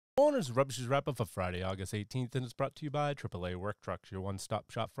owners, Rubba Wrap-Up for Friday, August 18th, and it's brought to you by AAA Work Trucks, your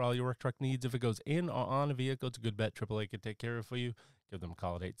one-stop shop for all your work truck needs. If it goes in or on a vehicle, it's a good bet AAA can take care of it for you. Give them a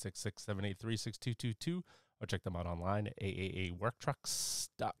call at 866-783-6222 or check them out online at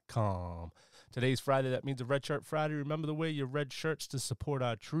aaaworktrucks.com. Today's Friday. That means a Red Shirt Friday. Remember to wear your red shirts to support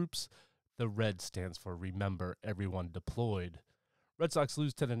our troops. The red stands for Remember Everyone Deployed. Red Sox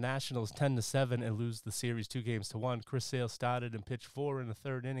lose to the Nationals 10-7 and lose the series 2-1. Chris Sale started and pitched 4 in the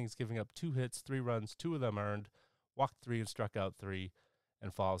third innings, giving up 2 hits, 3 runs, 2 of them earned, walked 3 and struck out 3,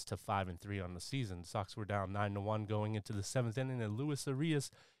 and falls to 5-3 on the season. Sox were down 9-1 going into the 7th inning, and Luis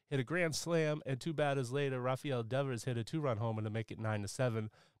Arias hit a grand slam, and 2 batters later, Rafael Devers hit a 2-run homer to make it 9-7,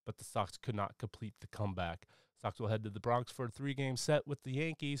 but the Sox could not complete the comeback. Sox will head to the Bronx for a 3-game set with the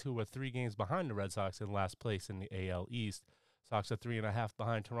Yankees, who were 3 games behind the Red Sox in last place in the AL East. Sox are 3.5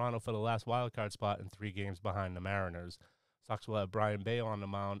 behind Toronto for the last wildcard spot and 3 games behind the Mariners. Sox will have Brian Bayo on the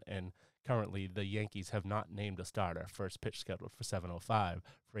mound, and currently the Yankees have not named a starter. First pitch scheduled for 7:05.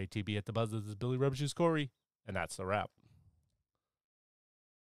 For ATB at the Buzz, this is Billy Rubba Corey, and that's the wrap.